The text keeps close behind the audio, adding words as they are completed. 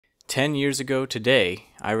10 years ago today,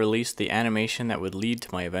 I released the animation that would lead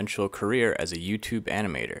to my eventual career as a YouTube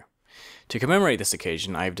animator. To commemorate this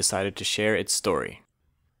occasion, I have decided to share its story.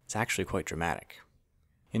 It's actually quite dramatic.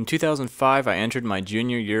 In 2005, I entered my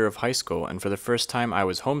junior year of high school, and for the first time I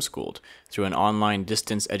was homeschooled through an online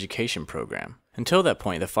distance education program. Until that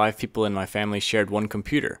point, the 5 people in my family shared one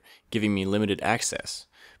computer, giving me limited access.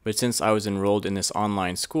 But since I was enrolled in this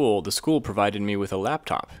online school, the school provided me with a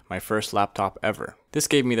laptop, my first laptop ever. This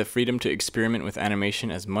gave me the freedom to experiment with animation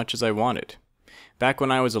as much as I wanted. Back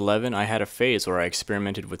when I was 11, I had a phase where I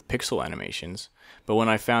experimented with pixel animations, but when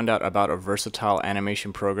I found out about a versatile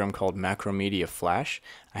animation program called Macromedia Flash,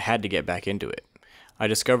 I had to get back into it. I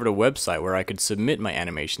discovered a website where I could submit my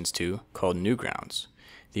animations to, called Newgrounds.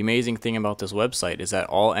 The amazing thing about this website is that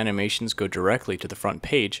all animations go directly to the front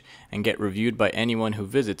page and get reviewed by anyone who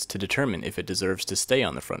visits to determine if it deserves to stay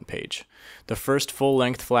on the front page. The first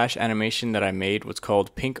full-length Flash animation that I made was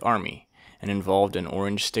called Pink Army, and involved an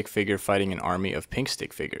orange stick figure fighting an army of pink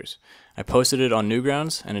stick figures. I posted it on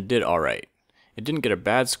Newgrounds, and it did alright. It didn't get a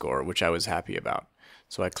bad score, which I was happy about,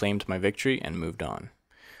 so I claimed my victory and moved on.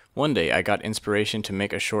 One day, I got inspiration to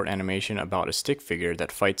make a short animation about a stick figure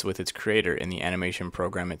that fights with its creator in the animation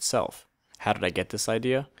program itself. How did I get this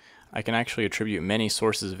idea? I can actually attribute many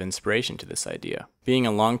sources of inspiration to this idea. Being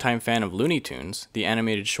a longtime fan of Looney Tunes, the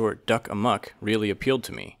animated short Duck Amuck really appealed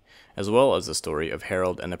to me, as well as the story of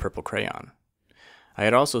Harold and the Purple Crayon. I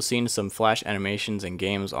had also seen some Flash animations and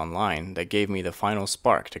games online that gave me the final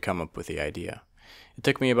spark to come up with the idea. It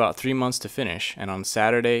took me about 3 months to finish, and on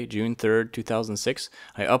Saturday, June 3rd, 2006,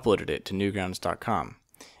 I uploaded it to newgrounds.com,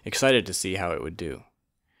 excited to see how it would do.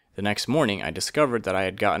 The next morning, I discovered that I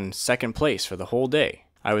had gotten second place for the whole day.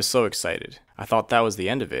 I was so excited. I thought that was the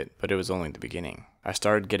end of it, but it was only the beginning. I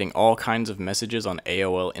started getting all kinds of messages on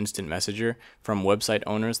AOL Instant Messenger from website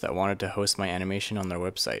owners that wanted to host my animation on their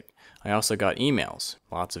website. I also got emails,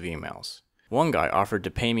 lots of emails. One guy offered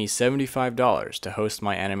to pay me $75 to host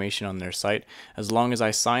my animation on their site as long as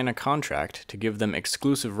I sign a contract to give them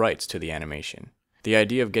exclusive rights to the animation. The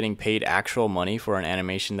idea of getting paid actual money for an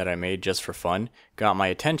animation that I made just for fun got my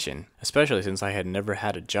attention, especially since I had never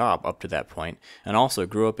had a job up to that point and also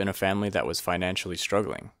grew up in a family that was financially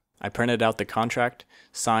struggling. I printed out the contract,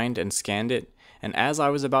 signed and scanned it, and as I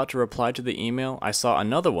was about to reply to the email, I saw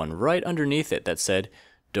another one right underneath it that said,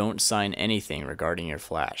 "Don't sign anything regarding your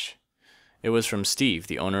Flash." It was from Steve,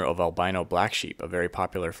 the owner of Albino Black Sheep, a very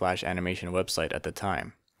popular Flash animation website at the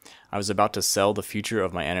time. I was about to sell the future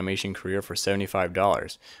of my animation career for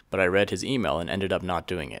 $75, but I read his email and ended up not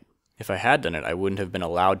doing it. If I had done it, I wouldn't have been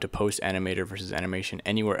allowed to post Animator vs. Animation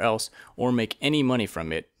anywhere else or make any money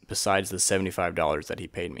from it besides the $75 that he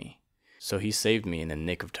paid me. So he saved me in the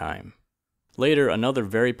nick of time. Later, another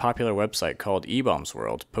very popular website called eBaum's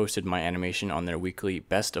World posted my animation on their weekly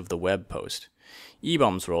Best of the Web post.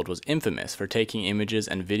 eBaum's World was infamous for taking images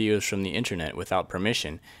and videos from the internet without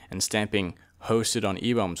permission and stamping "hosted on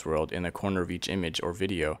eBaum's World" in the corner of each image or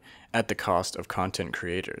video at the cost of content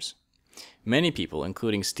creators. Many people,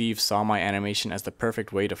 including Steve, saw my animation as the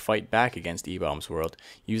perfect way to fight back against eBaum's World,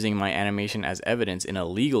 using my animation as evidence in a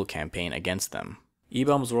legal campaign against them.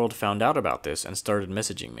 eBaum's World found out about this and started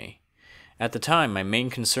messaging me. At the time, my main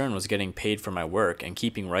concern was getting paid for my work and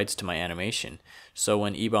keeping rights to my animation, so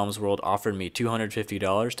when eBaum's World offered me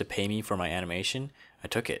 $250 to pay me for my animation, I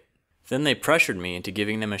took it. Then they pressured me into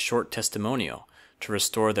giving them a short testimonial to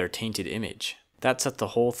restore their tainted image. That set the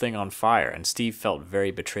whole thing on fire, and Steve felt very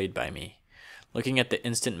betrayed by me. Looking at the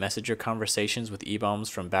instant messenger conversations with eBaum's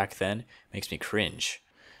from back then makes me cringe.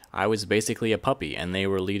 I was basically a puppy, and they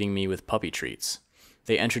were leading me with puppy treats.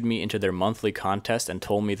 They entered me into their monthly contest and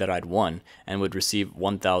told me that I'd won and would receive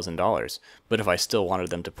 $1,000, but if I still wanted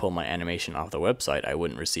them to pull my animation off the website, I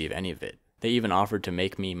wouldn't receive any of it. They even offered to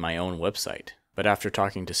make me my own website. But after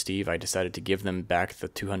talking to Steve, I decided to give them back the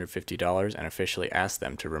 $250 and officially asked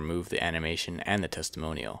them to remove the animation and the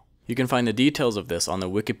testimonial. You can find the details of this on the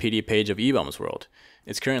Wikipedia page of eBaum's World.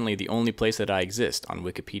 It's currently the only place that I exist on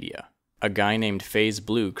Wikipedia. A guy named FaZe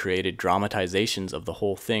Blue created dramatizations of the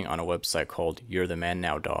whole thing on a website called You're the Man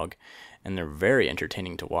Now Dog, and they're very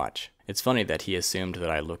entertaining to watch. It's funny that he assumed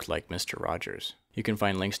that I looked like Mr. Rogers. You can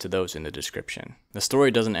find links to those in the description. The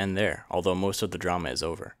story doesn't end there, although most of the drama is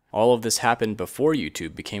over. All of this happened before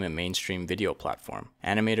YouTube became a mainstream video platform.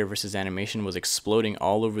 Animator vs. Animation was exploding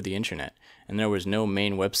all over the internet, and there was no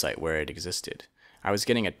main website where it existed. I was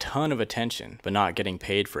getting a ton of attention, but not getting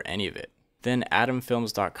paid for any of it. Then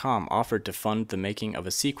AtomFilms.com offered to fund the making of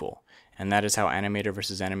a sequel, and that is how Animator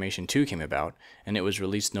vs. Animation 2 came about, and it was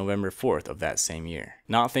released November 4th of that same year.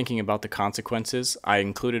 Not thinking about the consequences, I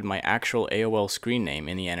included my actual AOL screen name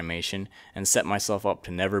in the animation and set myself up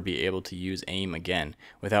to never be able to use AIM again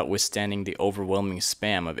without withstanding the overwhelming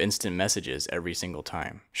spam of instant messages every single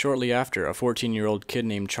time. Shortly after, a 14-year-old kid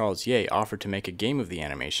named Charles Ye offered to make a game of the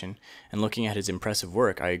animation, and looking at his impressive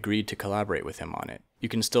work, I agreed to collaborate with him on it. You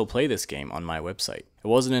can still play this game on my website. It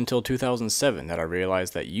wasn't until 2007 that I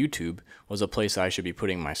realized that YouTube was a place I should be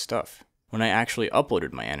putting my stuff. When I actually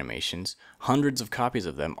uploaded my animations, hundreds of copies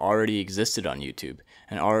of them already existed on YouTube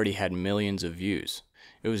and already had millions of views.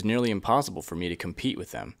 It was nearly impossible for me to compete with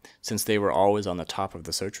them, since they were always on the top of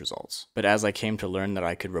the search results. But as I came to learn that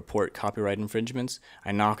I could report copyright infringements,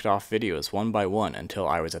 I knocked off videos one by one until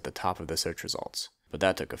I was at the top of the search results. But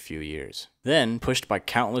that took a few years. Then, pushed by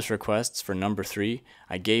countless requests for number 3,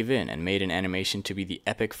 I gave in and made an animation to be the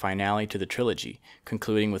epic finale to the trilogy,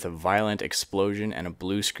 concluding with a violent explosion and a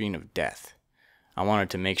blue screen of death. I wanted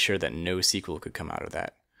to make sure that no sequel could come out of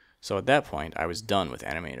that. So at that point, I was done with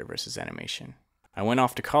Animator vs. Animation. I went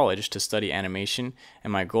off to college to study animation,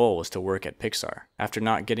 and my goal was to work at Pixar. After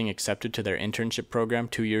not getting accepted to their internship program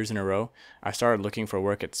 2 years in a row, I started looking for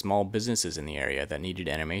work at small businesses in the area that needed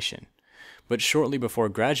animation. But shortly before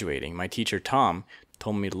graduating, my teacher Tom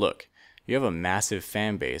told me, look, you have a massive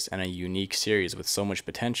fan base and a unique series with so much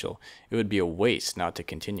potential, it would be a waste not to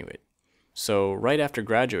continue it. So right after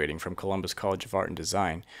graduating from Columbus College of Art and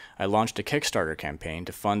Design, I launched a Kickstarter campaign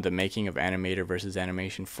to fund the making of Animator vs.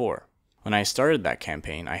 Animation 4. When I started that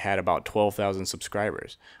campaign, I had about 12,000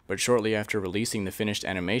 subscribers, but shortly after releasing the finished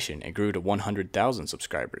animation, it grew to 100,000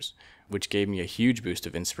 subscribers, which gave me a huge boost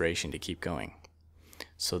of inspiration to keep going.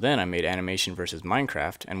 So then I made Animation vs.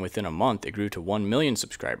 Minecraft, and within a month it grew to 1 million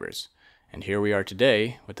subscribers. And here we are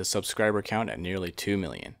today, with the subscriber count at nearly 2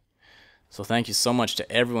 million. So thank you so much to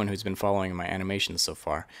everyone who's been following my animations so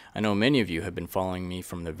far. I know many of you have been following me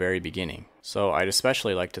from the very beginning. So I'd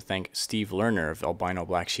especially like to thank Steve Lerner of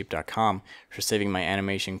albinoblacksheep.com for saving my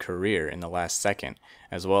animation career in the last second,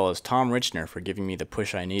 as well as Tom Richner for giving me the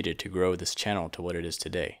push I needed to grow this channel to what it is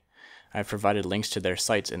today. I've provided links to their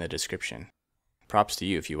sites in the description. Props to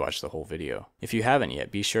you if you watched the whole video. If you haven't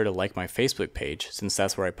yet, be sure to like my Facebook page, since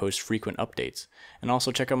that's where I post frequent updates, and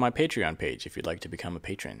also check out my Patreon page if you'd like to become a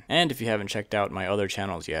patron. And if you haven't checked out my other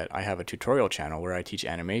channels yet, I have a tutorial channel where I teach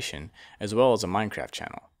animation, as well as a Minecraft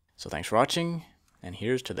channel. So thanks for watching, and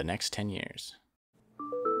here's to the next 10 years.